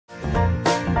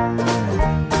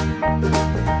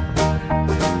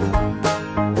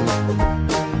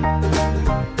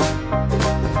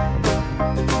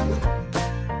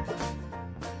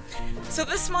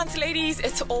month, ladies,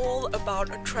 it's all about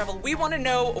travel. We want to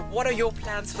know, what are your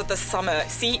plans for the summer?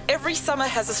 See, every summer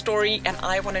has a story and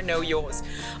I want to know yours.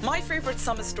 My favorite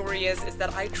summer story is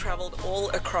that I traveled all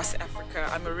across Africa.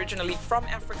 I'm originally from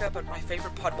Africa, but my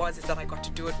favorite part is that I got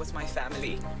to do it with my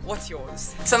family. What's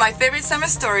yours? So my favorite summer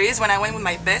story is when I went with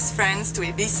my best friends to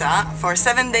Ibiza for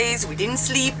 7 days. We didn't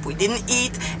sleep, we didn't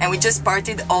eat, and we just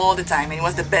partied all the time, and it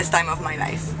was the best time of my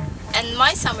life. And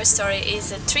my summer story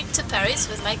is a trip to Paris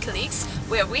with my colleagues,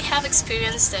 where we have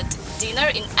experienced that dinner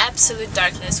in absolute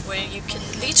darkness, where you can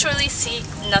literally see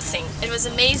nothing. It was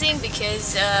amazing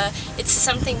because it's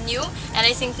something new, and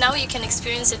I think now you can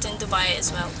experience it in Dubai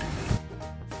as well.